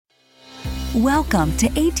Welcome to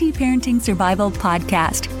AT Parenting Survival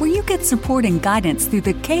Podcast, where you get support and guidance through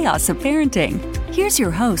the chaos of parenting. Here's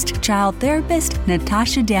your host, child therapist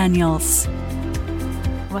Natasha Daniels.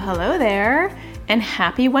 Well, hello there, and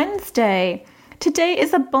happy Wednesday. Today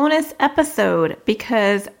is a bonus episode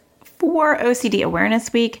because for OCD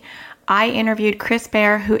Awareness Week, I interviewed Chris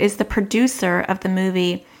Baer, who is the producer of the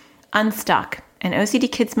movie Unstuck, an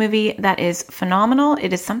OCD kids movie that is phenomenal.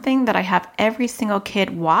 It is something that I have every single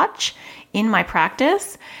kid watch in my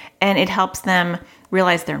practice, and it helps them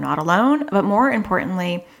realize they're not alone. But more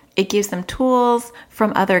importantly, it gives them tools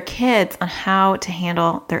from other kids on how to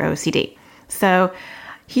handle their OCD. So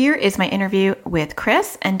here is my interview with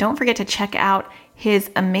Chris, and don't forget to check out his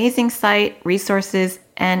amazing site, resources,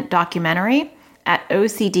 and documentary at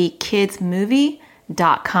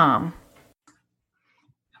ocdkidsmovie.com.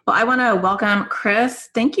 Well, I want to welcome Chris.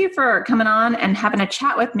 Thank you for coming on and having a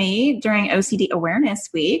chat with me during OCD Awareness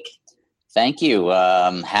Week. Thank you.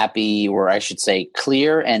 Happy, or I should say,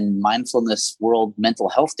 Clear and Mindfulness World Mental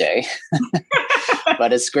Health Day.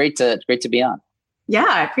 But it's great to be on. Yeah,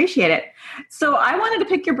 I appreciate it. So I wanted to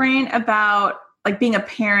pick your brain about like being a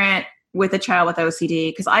parent with a child with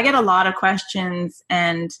OCD, because I get a lot of questions,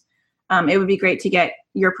 and it would be great to get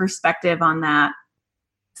your perspective on that.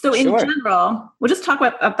 So in general, we'll just talk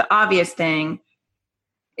about the obvious thing.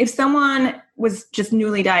 If someone was just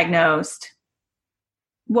newly diagnosed,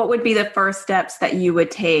 what would be the first steps that you would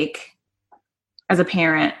take as a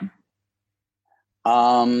parent?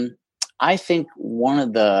 I think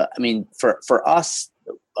for us,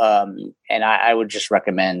 and I would just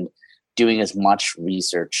recommend doing as much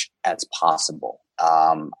research as possible.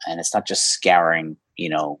 And it's not just scouring,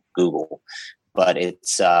 Google, but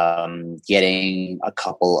it's getting a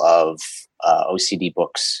couple of OCD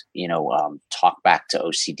books, talk back to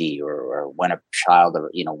OCD, or when a child, or,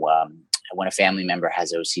 when a family member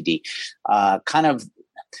has OCD, kind of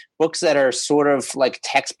books that are sort of like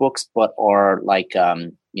textbooks, but are like, a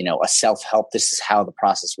self-help. This is how the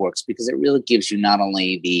process works, because it really gives you not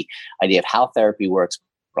only the idea of how therapy works,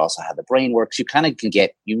 but also how the brain works. You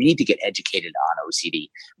need to get educated on OCD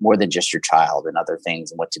more than just your child and other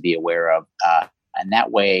things and what to be aware of. And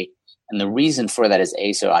that way, and the reason for that is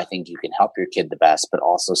so I think you can help your kid the best, but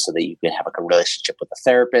also so that you can have a relationship with a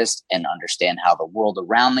therapist and understand how the world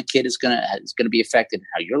around the kid is going to be affected, and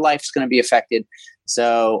how your life is going to be affected.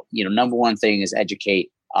 So, number one thing is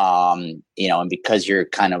educate. And because you're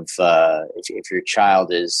kind of, if your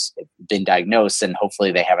child has been diagnosed, and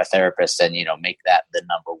hopefully they have a therapist, and, make that the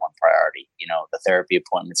number one priority. The therapy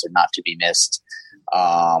appointments are not to be missed.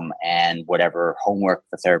 And whatever homework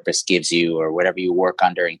the therapist gives you, or whatever you work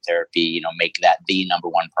on during therapy, make that the number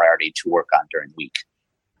one priority to work on during the week.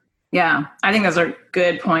 Yeah, I think those are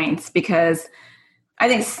good points, because I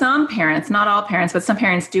think some parents, not all parents, but some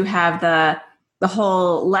parents do have the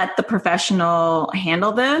whole let the professional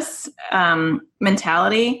handle this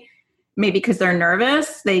mentality, maybe because they're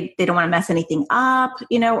nervous. They don't want to mess anything up,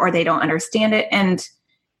 or they don't understand it. And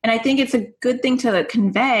I think it's a good thing to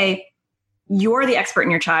convey. You're the expert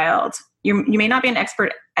in your child. You may not be an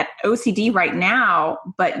expert at OCD right now,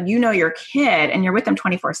 but your kid, and you're with them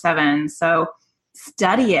 24/7. So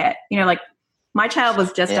study it. Like my child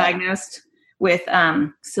was just diagnosed with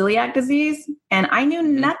celiac disease, and I knew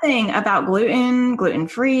nothing about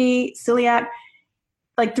gluten-free, celiac,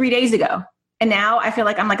 like 3 days ago. And now I feel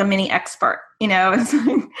like I'm like a mini expert, It's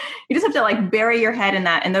like, you just have to like bury your head in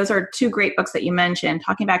that. And those are two great books that you mentioned,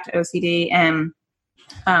 Talking Back to OCD, and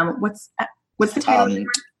what's the title?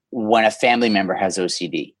 When a Family Member Has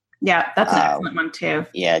OCD. Yeah, that's an excellent one too.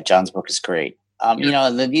 Yeah, John's book is great.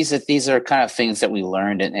 These are kind of things that we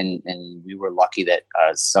learned, and we were lucky that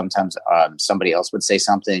sometimes somebody else would say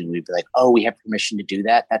something, and we'd be like, "Oh, we have permission to do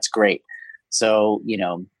that. That's great." So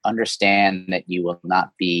understand that you will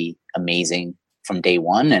not be amazing from day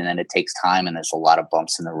one, and then it takes time, and there's a lot of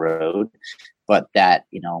bumps in the road. But that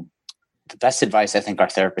the best advice I think our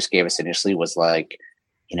therapist gave us initially was like,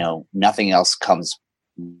 nothing else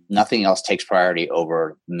takes priority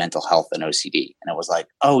over mental health and OCD. And it was like,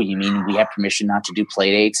 oh, you mean we have permission not to do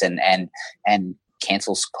play dates and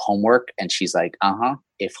cancel homework? And she's like,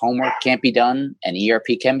 if homework can't be done and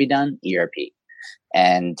ERP can be done, ERP.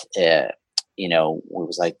 And, it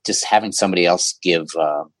was like just having somebody else give,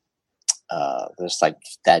 there's like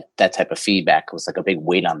that type of feedback was like a big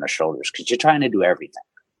weight on their shoulders, because you're trying to do everything.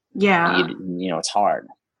 Yeah. It's hard.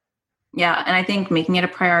 Yeah. And I think making it a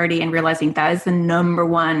priority and realizing that is the number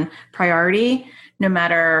one priority, no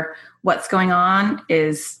matter what's going on,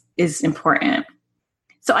 is important.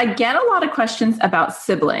 So I get a lot of questions about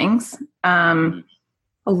siblings. A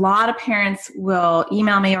lot of parents will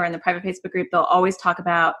email me, or in the private Facebook group, they'll always talk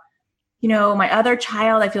about, my other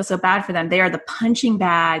child, I feel so bad for them. They are the punching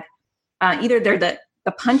bag. Either they're the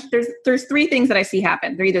punch. There's three things that I see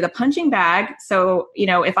happen. They're either the punching bag. So,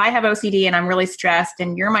 if I have OCD and I'm really stressed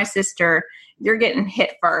and you're my sister, you're getting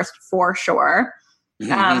hit first for sure.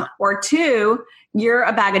 Mhm. Or two, you're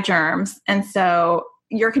a bag of germs. And so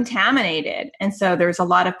you're contaminated. And so there's a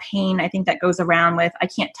lot of pain, I think, that goes around with, I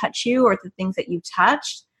can't touch you or the things that you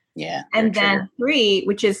touched. Yeah. And then three,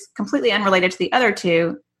 which is completely unrelated to the other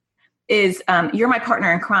two, is you're my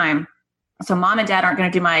partner in crime. So mom and dad aren't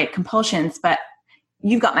going to do my compulsions, but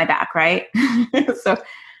you've got my back, right? So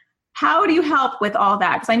how do you help with all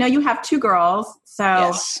that? Because I know you have two girls, so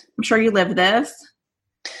Yes. I'm sure you live this.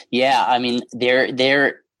 Yeah, I mean,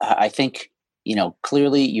 I think,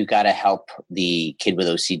 clearly you got to help the kid with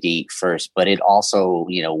OCD first, but it also,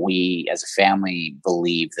 we as a family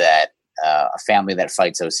believe that a family that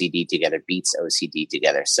fights OCD together beats OCD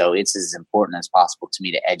together. So it's as important as possible to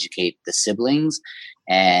me to educate the siblings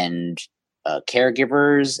and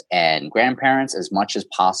caregivers and grandparents as much as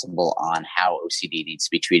possible on how OCD needs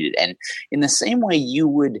to be treated. And in the same way you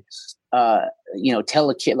would, tell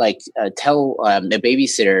a kid, tell a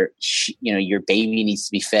babysitter, your baby needs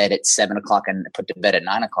to be fed at 7:00 and put to bed at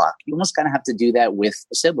 9:00. You almost kind of have to do that with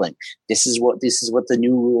a sibling. This is what the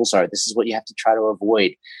new rules are. This is what you have to try to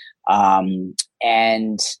avoid.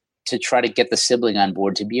 And to try to get the sibling on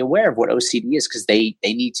board to be aware of what OCD is, because they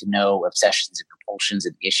need to know obsessions and compulsions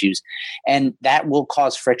and issues. And that will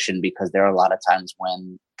cause friction because there are a lot of times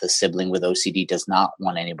when the sibling with OCD does not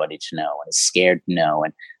want anybody to know and is scared to know.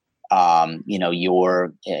 And,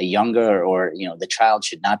 you're younger, or, the child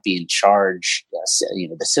should not be in charge.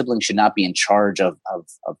 The sibling should not be in charge of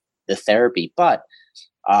the therapy. But,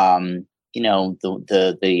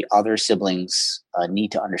 the other siblings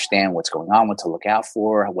need to understand what's going on, what to look out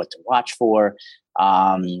for, what to watch for.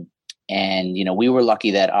 And we were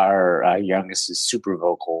lucky that our youngest is super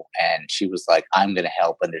vocal, and she was like, I'm going to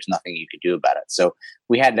help, and there's nothing you could do about it. So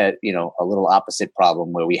we had a little opposite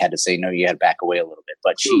problem where we had to say, no, you had to back away a little bit.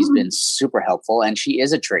 But she's been super helpful, and she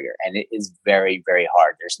is a trigger, and it is very, very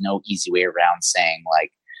hard. There's no easy way around saying,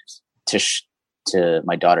 like, to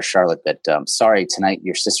my daughter Charlotte that sorry, tonight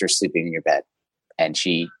your sister's sleeping in your bed, and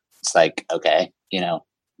she's like, okay, I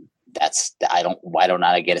don't know,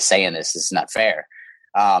 I get a say in this. This is not fair.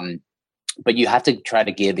 But you have to try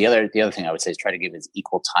to give the other thing I would say is try to give as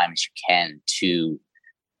equal time as you can to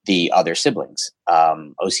the other siblings.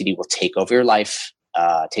 OCD will take over your life,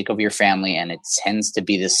 take over your family, and it tends to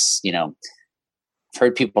be this, I've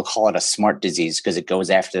heard people call it a smart disease because it goes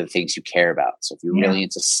after the things you care about. So if you're really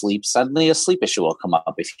into sleep, suddenly a sleep issue will come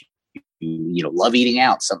up. If you love eating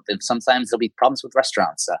out, sometimes there'll be problems with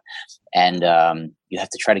restaurants, and you have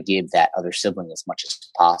to try to give that other sibling as much as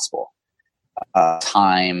possible.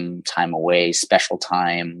 Time away, special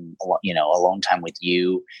time, alone time with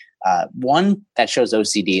you. One, that shows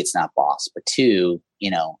OCD, it's not boss, but two,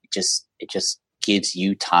 it just gives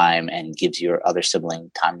you time and gives your other sibling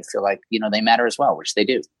time to feel like, they matter as well, which they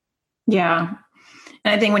do. Yeah.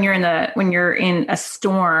 And I think when you're in a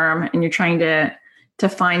storm and you're trying to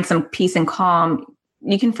find some peace and calm,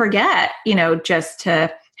 you can forget, just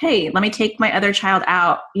to, hey, let me take my other child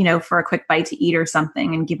out, for a quick bite to eat or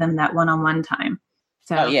something, and give them that one-on-one time.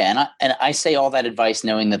 So, oh yeah. And I say all that advice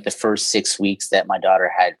knowing that the first 6 weeks that my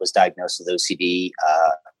daughter was diagnosed with OCD,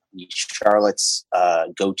 Charlotte's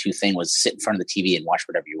go-to thing was sit in front of the TV and watch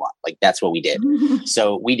whatever you want. Like, that's what we did.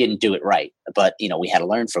 So we didn't do it right, but we had to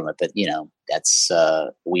learn from it. But that's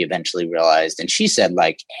we eventually realized. And she said,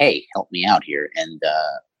 like, hey, help me out here, and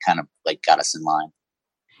kind of like got us in line.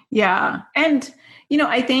 Yeah. And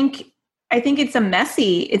I think it's a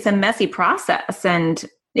messy process, and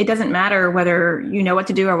it doesn't matter whether you know what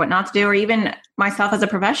to do or what not to do, or even myself as a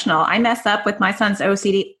professional. I mess up with my son's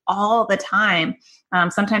OCD all the time.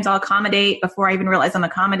 Sometimes I'll accommodate before I even realize I'm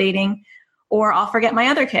accommodating, or I'll forget my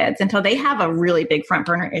other kids until they have a really big front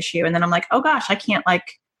burner issue. And then I'm like, oh gosh, I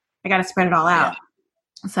got to spread it all out.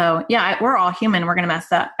 Yeah. So yeah, we're all human. We're going to mess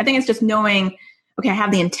up. I think it's just knowing, okay, I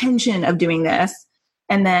have the intention of doing this.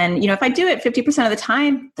 And then, if I do it 50% of the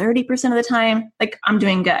time, 30% of the time, like, I'm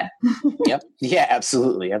doing good. Yep. Yeah,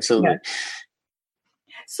 absolutely. Absolutely. Yeah.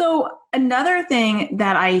 So another thing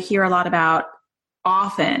that I hear a lot about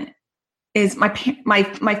often is my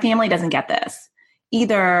family doesn't get this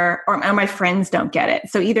either, or my friends don't get it.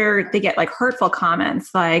 So either they get like hurtful comments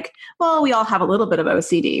like, well, we all have a little bit of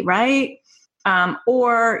OCD, right?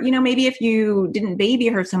 Or, maybe if you didn't baby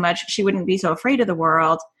her so much, she wouldn't be so afraid of the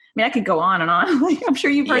world. I mean, I could go on and on. Like, I'm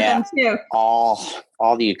sure you've heard them too. All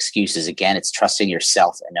the excuses. Again, it's trusting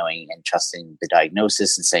yourself and knowing and trusting the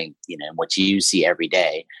diagnosis and saying, what you see every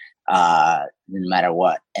day. no matter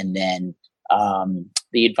what. And then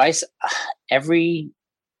the advice,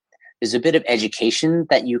 there's a bit of education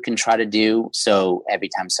that you can try to do. So every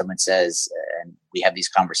time someone says, and we have these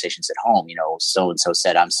conversations at home, so-and-so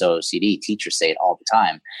said, I'm so OCD, teachers say it all the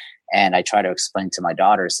time. And I try to explain to my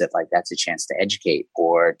daughters that that's a chance to educate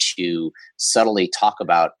or to subtly talk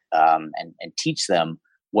about and teach them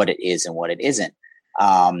what it is and what it isn't.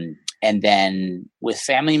 And then with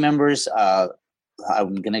family members,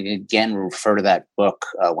 I'm going to again refer to that book,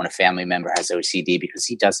 When a Family Member Has OCD, because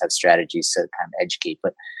he does have strategies to kind of educate.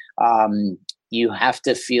 But you have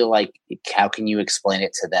to feel like, how can you explain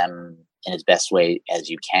it to them in as best way as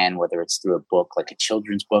you can, whether it's through a book, like a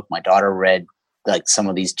children's book. My daughter read some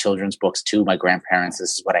of these children's books too. My grandparents,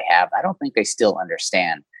 this is what I have. I don't think they still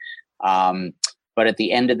understand. But at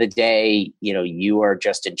the end of the day, you are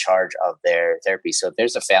just in charge of their therapy. So if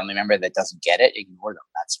there's a family member that doesn't get it, ignore them.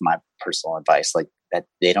 That's my personal advice. Like that,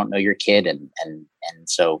 they don't know your kid, and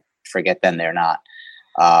so forget them. They're not.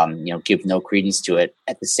 Give no credence to it.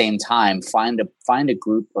 At the same time, find a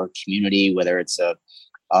group or community, whether it's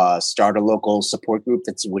start a local support group,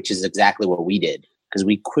 which is exactly what we did. Because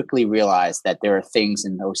we quickly realized that there are things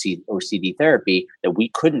in OCD therapy that we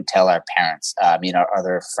couldn't tell our parents, our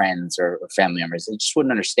other friends or family members. They just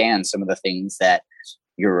wouldn't understand some of the things that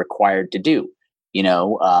you're required to do.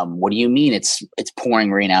 What do you mean it's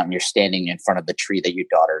pouring rain out and you're standing in front of the tree that your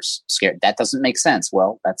daughter's scared? That doesn't make sense.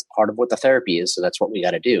 Well, that's part of what the therapy is. So that's what we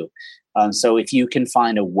got to do. So if you can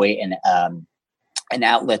find a way and an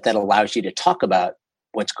outlet that allows you to talk about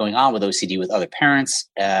what's going on with OCD with other parents,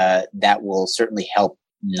 that will certainly help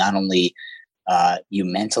not only you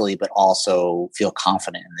mentally, but also feel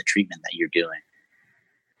confident in the treatment that you're doing.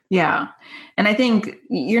 Yeah. And I think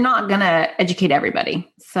you're not going to educate everybody.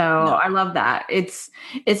 So no. I love that. It's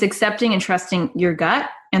accepting and trusting your gut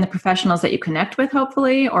and the professionals that you connect with,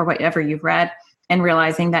 hopefully, or whatever you've read, and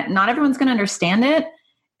realizing that not everyone's going to understand it,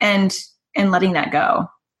 and letting that go,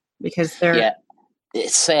 because they're, yeah.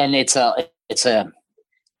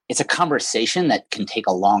 It's a conversation that can take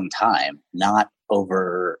a long time, not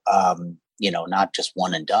over, not just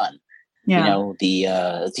one and done. Yeah. The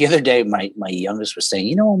other day, my youngest was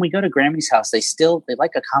saying, when we go to Grammy's house, they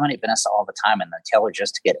like accommodate Vanessa all the time, and they tell her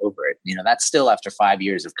just to get over it. That's still after 5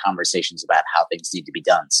 years of conversations about how things need to be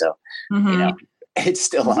done. So, it's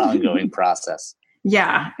still an ongoing process.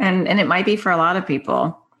 Yeah. And it might be for a lot of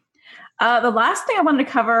people. The last thing I wanted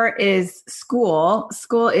to cover is school.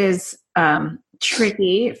 School is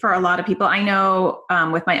tricky for a lot of people. I know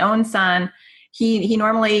with my own son, he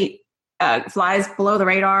normally flies below the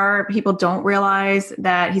radar. People don't realize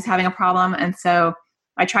that he's having a problem. And so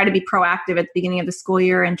I try to be proactive at the beginning of the school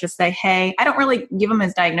year and just say, hey, I don't really give him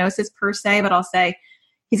his diagnosis per se, but I'll say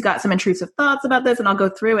he's got some intrusive thoughts about this, and I'll go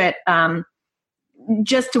through it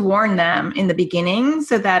just to warn them in the beginning,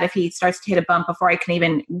 so that if he starts to hit a bump before I can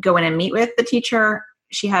even go in and meet with the teacher,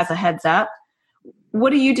 she has a heads up.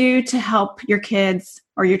 What do you do to help your kids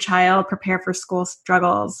or your child prepare for school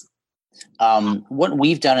struggles? What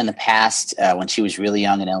we've done in the past, when she was really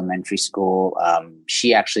young in elementary school,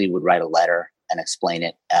 she actually would write a letter and explain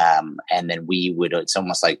it. And then it's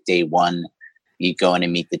almost like day one, you go in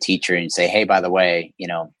and meet the teacher and say, hey, by the way,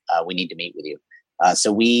 we need to meet with you.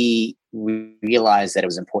 So we realized that it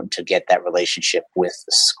was important to get that relationship with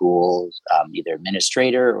the school, either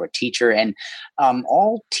administrator or teacher. And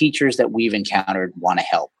all teachers that we've encountered want to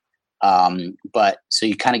help. But so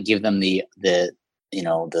you kind of give them the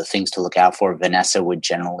things to look out for. Vanessa would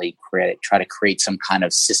generally try to create some kind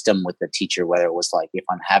of system with the teacher, whether it was like, if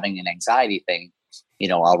I'm having an anxiety thing,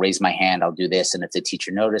 I'll raise my hand, I'll do this. And if the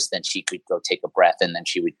teacher noticed, then she could go take a breath, and then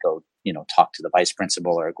she would go, talk to the vice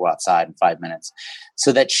principal or go outside in 5 minutes,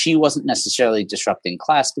 so that she wasn't necessarily disrupting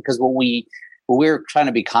class. Because what we're trying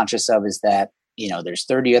to be conscious of is that, there's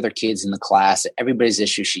 30 other kids in the class, everybody's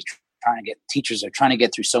issue. Teachers are trying to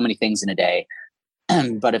get through so many things in a day.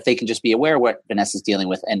 But if they can just be aware of what Vanessa's dealing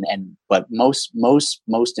with, but most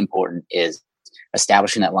important is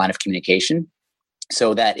establishing that line of communication,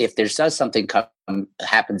 so that if there's something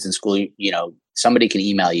happens in school, somebody can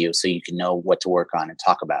email you so you can know what to work on and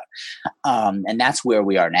talk about. And that's where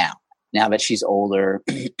we are now. Now that she's older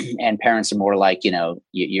and parents are more like,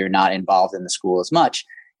 you're not involved in the school as much.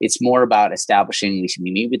 It's more about establishing,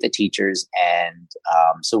 we meet with the teachers. And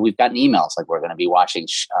so we've gotten emails, like we're going to be watching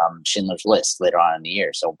Schindler's List later on in the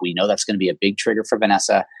year. So we know that's going to be a big trigger for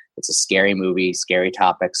Vanessa. It's a scary movie, scary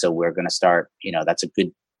topic. So we're going to start, that's a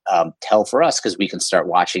good tell for us, because we can start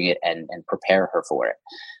watching it and prepare her for it.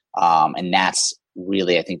 And that's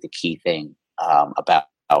really, I think, the key thing about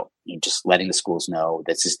just letting the schools know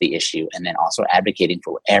this is the issue, and then also advocating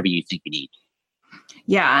for whatever you think you need.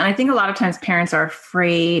 Yeah. And I think a lot of times parents are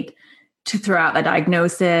afraid to throw out the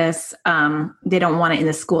diagnosis. They don't want it in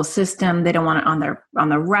the school system. They don't want it on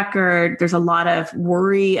the record. There's a lot of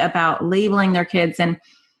worry about labeling their kids. And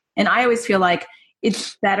I always feel like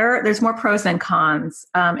it's better. There's more pros than cons.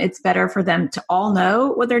 It's better for them to all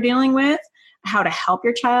know what they're dealing with, how to help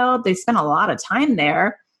your child. They spend a lot of time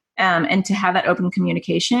there. And to have that open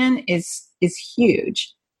communication is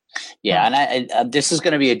huge. Yeah. And this is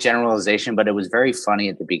going to be a generalization, but it was very funny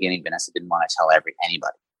at the beginning. Vanessa didn't want to tell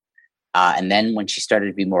anybody. And then when she started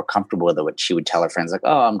to be more comfortable with it, she would tell her friends like,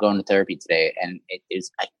 oh, I'm going to therapy today. And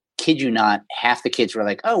I kid you not, half the kids were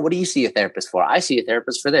like, oh, what do you see a therapist for? I see a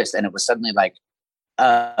therapist for this. And it was suddenly like,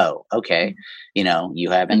 oh, okay. You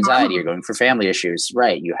have anxiety, you're going for family issues,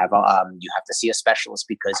 right? You have to see a specialist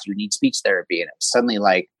because you need speech therapy. And it was suddenly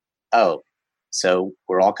like, oh, so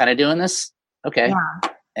we're all kind of doing this. Okay. Yeah.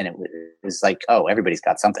 And it was like, oh, everybody's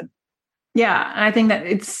got something. Yeah. And I think that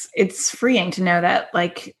it's freeing to know that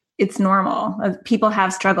like, it's normal. People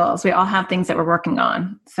have struggles. We all have things that we're working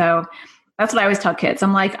on. So that's what I always tell kids.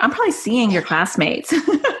 I'm like, I'm probably seeing your classmates.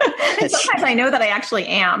 And sometimes I know that I actually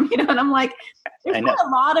am, and I'm like, there's not a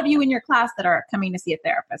lot of you in your class that are coming to see a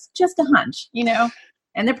therapist. Just a hunch,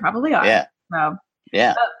 and there probably are. Yeah. So,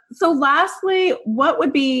 yeah. So lastly, what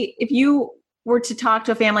would be, if you were to talk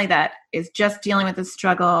to a family that is just dealing with this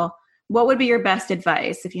struggle, what would be your best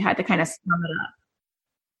advice if you had to kind of sum it up?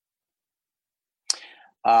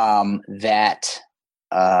 That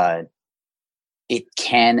it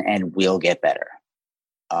can and will get better.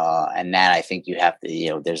 And that I think you have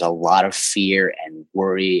to, there's a lot of fear and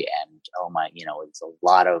worry and, it's a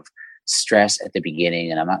lot of stress at the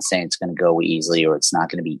beginning. And I'm not saying it's going to go easily or it's not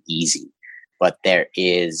going to be easy, but there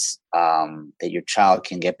is, that your child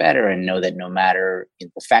can get better and know that no matter the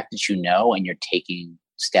fact that and you're taking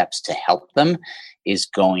steps to help them is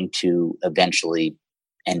going to eventually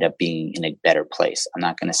end up being in a better place. I'm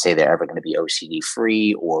not going to say they're ever going to be OCD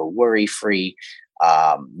free or worry free.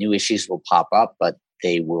 New issues will pop up, but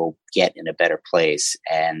they will get in a better place.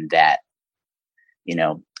 And that,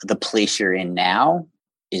 the place you're in now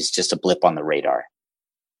is just a blip on the radar.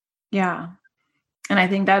 Yeah. And I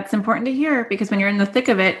think that's important to hear because when you're in the thick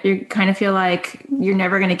of it, you kind of feel like you're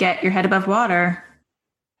never going to get your head above water.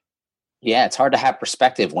 Yeah, it's hard to have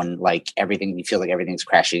perspective when you feel like everything's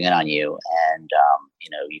crashing in on you and,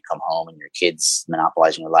 you come home and your kid's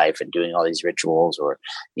monopolizing your life and doing all these rituals or,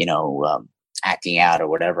 acting out or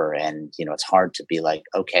whatever. And, it's hard to be like,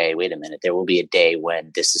 okay, wait a minute, there will be a day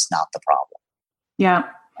when this is not the problem. Yeah.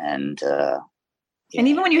 And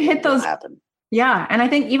even when you hit those, happen. Yeah. And I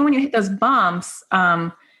think even when you hit those bumps,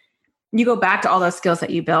 you go back to all those skills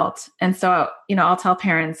that you built. And so, I'll tell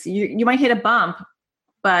parents, you might hit a bump,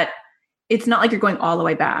 but it's not like you're going all the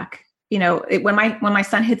way back. When my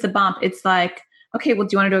son hits a bump, it's like, okay, well,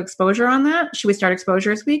 do you want to do exposure on that? Should we start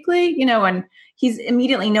exposures weekly? And he's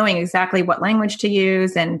immediately knowing exactly what language to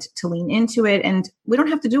use and to lean into it. And we don't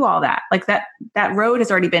have to do all that. Like that road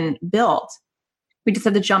has already been built. We just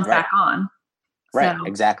have to jump back on. Right. So,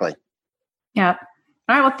 exactly. Yeah.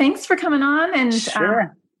 All right. Well, thanks for coming on and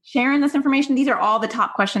sharing this information. These are all the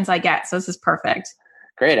top questions I get. So this is perfect.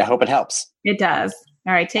 Great. I hope it helps. It does.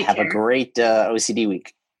 All right. Take care. Have a great OCD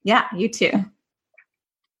week. Yeah, you too.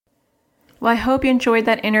 Well, I hope you enjoyed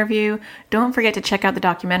that interview. Don't forget to check out the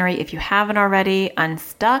documentary if you haven't already,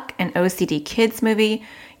 Unstuck, an OCD Kids movie.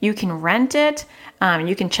 You can rent it.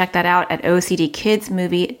 You can check that out at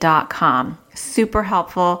ocdkidsmovie.com. Super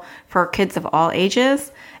helpful for kids of all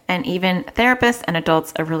ages, and even therapists and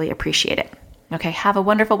adults really appreciate it. Okay, have a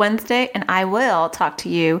wonderful Wednesday, and I will talk to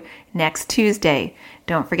you next Tuesday.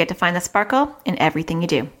 Don't forget to find the sparkle in everything you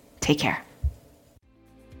do. Take care.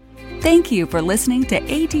 Thank you for listening to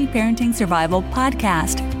AT Parenting Survival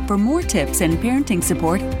Podcast. For more tips and parenting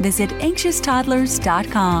support, visit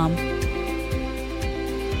anxioustoddlers.com.